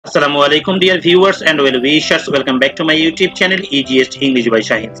Assalamualaikum dear viewers and well wishers, welcome back to my YouTube channel EGS English by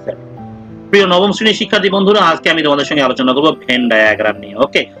Shahin sir. প্রিয় নবম শ্রেণীর শিক্ষার্থী বন্ধুরা, আজকে আমি তোমাদের সঙ্গে আলোচনা করব ভেন ডায়াগ্রাম নিয়ে।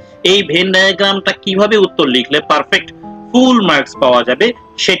 ওকে, এই ভেন ডায়াগ্রামটা কিভাবে উত্তর লিখলে পারফেক্ট ফুল মার্কস পাওয়া যাবে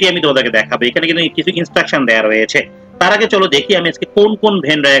সেটি আমি তোমাদেরকে দেখাবো। এখানে কিন্তু কিছু ইনস্ট্রাকশন দেওয়া রয়েছে। তার আগে চলো দেখি আমি আজকে কোন কোন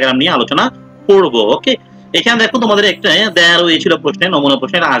ভেন ডায়াগ্রাম নিয়ে আলোচনা করব। ওকে, এখানে দেখো তোমাদের একটা দেওয়া রয়েছিল প্রশ্নে, নমুনা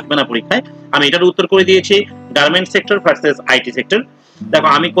প্রশ্নে, আসবে না পরীক্ষায়। আমি এটার উত্তর করে দিয়েছি garment sector versus IT sector. দেখো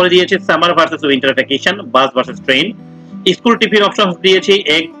আমি করে দিয়েছি সামার ভার্সেস উইন্টার ভ্যাকেশন, বাস versus train. School tiffin options দিয়েছি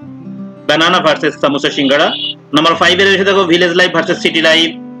এগ, বানানা ভার্সেস সামুচা, সিঙ্গারা। নাম্বার 5 এ রয়েছে দেখো village life versus city life,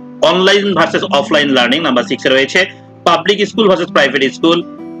 online versus offline learning. Number 6 এ রয়েছে public school versus private school,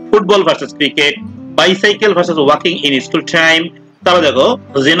 football versus cricket, bicycle versus walking in school time. তারপর দেখো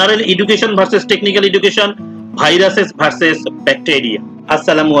general education versus technical education, viruses versus bacteria.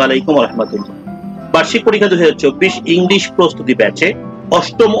 আসসালামু আলাইকুম ওয়া রাহমাতুল্লাহ। বার্ষিক পরীক্ষা 2024 English প্রস্তুতি ব্যাচে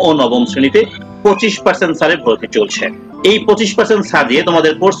অষ্টম ও নবম শ্রেণীতে 25% ছাড়ে ভর্তি চলছে। এই 25% ছাড় দিয়ে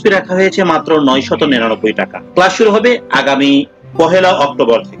তোমাদের কোর্স ফি রাখা হয়েছে মাত্র 999 টাকা। ক্লাস শুরু হবে আগামী 1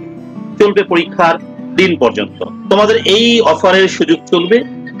 অক্টোবর থেকে, চলবে পরীক্ষার দিন পর্যন্ত। তোমাদের এই অফারের সুযোগ চলবে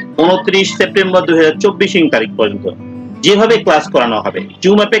 29 সেপ্টেম্বর 2024 তারিখ পর্যন্ত। যেভাবে ক্লাস করানো হবে,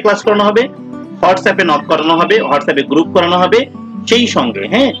 জুম অ্যাপে ক্লাস করানো হবে, হোয়াটসঅ্যাপে নোট করানো হবে, হোয়াটসঅ্যাপে গ্রুপ করানো হবে, সেই সঙ্গে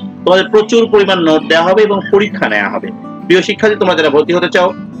তোমাদের প্রচুর পরিমাণ নোট দেওয়া হবে এবং পরীক্ষা নেওয়া হবে। প্রিয় শিক্ষার্থী, তোমরা যারা ভর্তি হতে চাও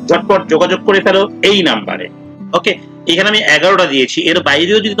ঝটপট যোগাযোগ করে ফেলো এই নাম্বারে। ওকে, এখানে আমি 11টা দিয়েছি। এর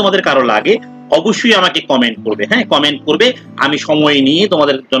বাইরেও যদি তোমাদের কারো লাগে অবশ্যই আমাকে কমেন্ট করবে। কমেন্ট করবে, আমি সময় নিয়ে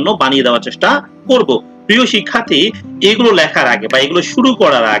তোমাদের জন্য বানিয়ে দেওয়ার চেষ্টা করব। প্রিয় শিক্ষার্থী, এগুলো লেখার আগে বা এগুলো শুরু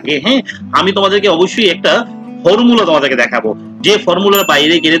করার আগে আমি তোমাদেরকে অবশ্যই একটা ফর্মুলা তোমাদেরকে দেখাবো, যে ফর্মুলার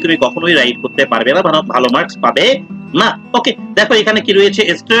বাইরে গেলে তুমি কখনোই রাইট করতে পারবে না, ভালো মার্কস পাবে না। ওকে, দেখো এখানে কি রয়েছে,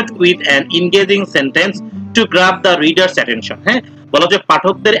 start with an engaging sentence to grab the readers attention. বলা যে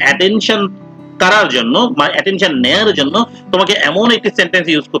পাঠকদের অ্যাটেনশন করার জন্য বা অ্যাটেনশন নেয়ার জন্য তোমাকে এমন একটি সেন্টেন্স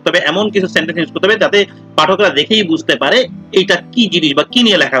ইউজ করতে হবে, এমন কিছু সেন্টেন্স ইউজ করতে হবে যাতে পাঠকরা দেখেই বুঝতে পারে এইটা কি জিনিস বা কি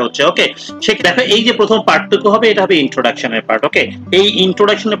নিয়ে লেখা হচ্ছে। ওকে, সে দেখো এই যে প্রথম পার্টটুকু হবে, এটা হবে ইন্ট্রোডাকশনের পার্ট। ওকে, এই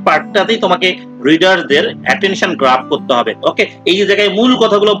ইন্ট্রোডাকশনের পার্টটাতেই তোমাকে রিডারদের অ্যাটেনশন গ্র্যাব করতে হবে। ওকে, এই যে জায়গায় মূল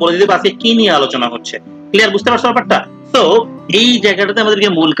কথাগুলো বলে দিতে আজকে কি নিয়ে আলোচনা হচ্ছে। ক্লিয়ার, বুঝতে পারছো ব্যাপারটা? তো এই জায়গাটাতে আমাদেরকে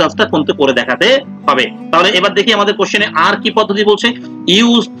মূল কাজটা কোনতে করে দেখাতে হবে। তাহলে এবার দেখি আমাদের কোশ্চেনে আর কি পদ্ধতি বলছে।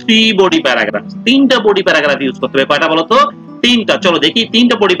 Use 3 body paragraph. 3টা বডি প্যারাগ্রাফ ইউজ করতে হবে। কয়টা বলো তো? 3টা। চলো দেখি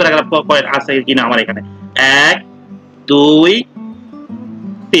 3টা বডি প্যারাগ্রাফ আছে কিনা আমার এখানে। 1 2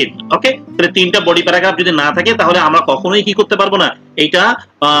 3। ওকে, তাহলে 3টা বডি প্যারাগ্রাফ যদি না থাকে তাহলে আমরা কখনোই কি করতে পারবো না, এইটা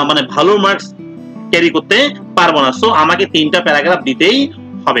মানে ভালো মার্কস ক্যারি করতে পারবো না। সো আমাকে 3টা প্যারাগ্রাফ দিতেই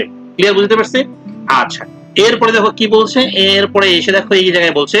হবে। ক্লিয়ার, বুঝতে পারছি? আচ্ছা, এরপরে দেখো কি বলছে। এরপরে এসে দেখো এই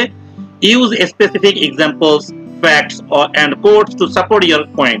জায়গায় বলছে use specific examples, facts and quotes to support your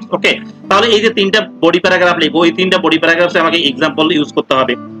points. ওকে, তাহলে এই যে 3টা বডি প্যারাগ্রাফ লিখবো, এই 3টা বডি প্যারাগ্রাফে আমাকে এক্সাম্পল ইউজ করতে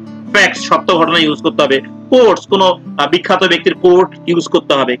হবে, ফ্যাক্টস সত্য ঘটনা ইউজ করতে হবে, কোটস কোন বিখ্যাত ব্যক্তির কোট ইউজ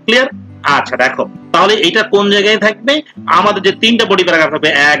করতে হবে। ক্লিয়ার? আচ্ছা দেখো, তাহলে এটা কোন জায়গায় থাকবে? আমাদের যে 3টা বডি প্যারাগ্রাফ হবে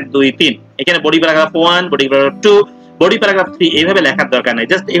 1 2 3, এখানে body paragraph 1, body paragraph 2, body paragraph 3 এইভাবে লেখার দরকার নাই,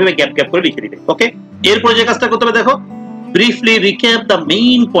 জাস্ট এইভাবে গ্যাপ গ্যাপ করে লিখে দিবে। ওকে, এরপর যে কাজটা করতে হবে দেখো, briefly recap the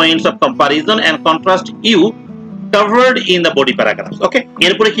main points of comparison and contrast you covered in the body paragraphs. ওকে,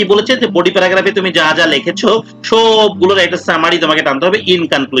 এরপরে কি বলেছে যে বডি প্যারাগ্রাফে তুমি যা যা লিখেছো সবগুলোর একটা সামারি তোমাকে টানতে হবে ইন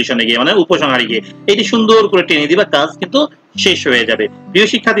কনক্লুশনে গিয়ে, মানে উপসংহারে গিয়ে। এটি সুন্দর করে টেনে দিবা, কাজ কিন্তু শেষ হয়ে যাবে। প্রিয়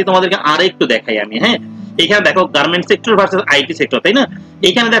শিক্ষার্থী, তোমাদেরকে আরেকটু দেখাই আমি। এখানে দেখো garment sector versus IT sector, তাই না?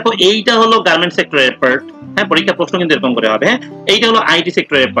 এখানে দেখো এইটা হলো গার্মেন্ট সেক্টরের পার্ট। পরীক্ষা প্রশ্ন কিন্তু এরকম করে হবে। এইটা হলো আইটি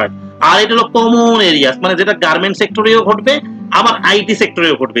সেক্টরের পার্ট, আর এটা হলো কমন এরিয়াস, মানে যেটা গার্মেন্ট সেক্টরেও ঘটবে আবার আইটি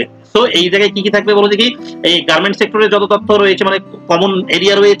সেক্টরেও ঘটবে। সো এই জায়গায় কি কি থাকবে বলো দেখি। এই গার্মেন্ট সেক্টরে যত তথ্য রয়েছে, মানে কমন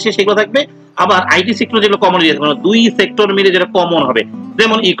এরিয়া রয়েছে, সেগুলো থাকবে। আবার আইটি সেক্টরে যেগুলো কমন এরিয়া, মানে দুই সেক্টর মিলে যেটা কমন হবে,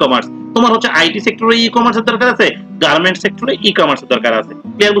 যেমন ই কমার্স। তোমার হচ্ছে আইটি সেক্টরে ই কমার্সের দরকার আছে, গার্মেন্ট সেক্টরে ই কমার্সের দরকার আছে।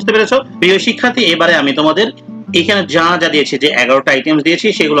 ক্লিয়ার, বুঝতে পেরেছো? প্রিয় শিক্ষার্থী, এবারে আমি তোমাদের এখানে যা যা দিয়েছি, যে 11টা আইটেমস দিয়েছি,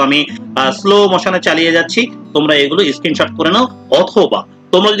 সেগুলো আমি স্লো মোশনে চালিয়ে যাচ্ছি। তোমরা এগুলো স্ক্রিনশট করে নাও, অথবা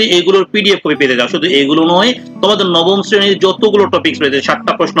তোমরা যদি এগুলোর পিডিএফ কপি পেতে যাও, শুধু এগুলো নয়, তোমাদের নবম শ্রেণীর যতগুলো টপিকস রয়েছে,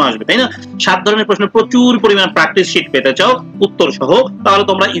 7টা প্রশ্ন আসবে, তাই না? 7 ধরনের প্রশ্ন, প্রচুর পরিমাণ প্র্যাকটিস শিট পেতে চাও উত্তর সহ, তাহলে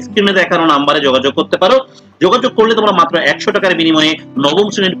তোমরা স্ক্রিনে দেখানো নাম্বারে যোগাযোগ করতে পারো। যোগাযোগ করলে তোমরা মাত্র 100 টাকার বিনিময়ে নবম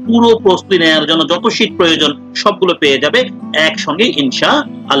শ্রেণীর পুরো প্রস্তুতি নেওয়ার জন্য যত শিট প্রয়োজন সবগুলো পেয়ে যাবে একসঙ্গে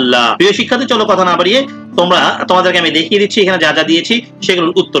ইনশাআল্লাহ। প্রিয় শিক্ষার্থী, চলো কথা না বাড়িয়ে তোমাদেরকে আমি দেখিয়ে দিচ্ছি এখানে যা যা দিয়েছি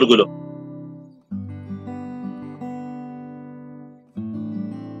সেগুলোর উত্তরগুলো।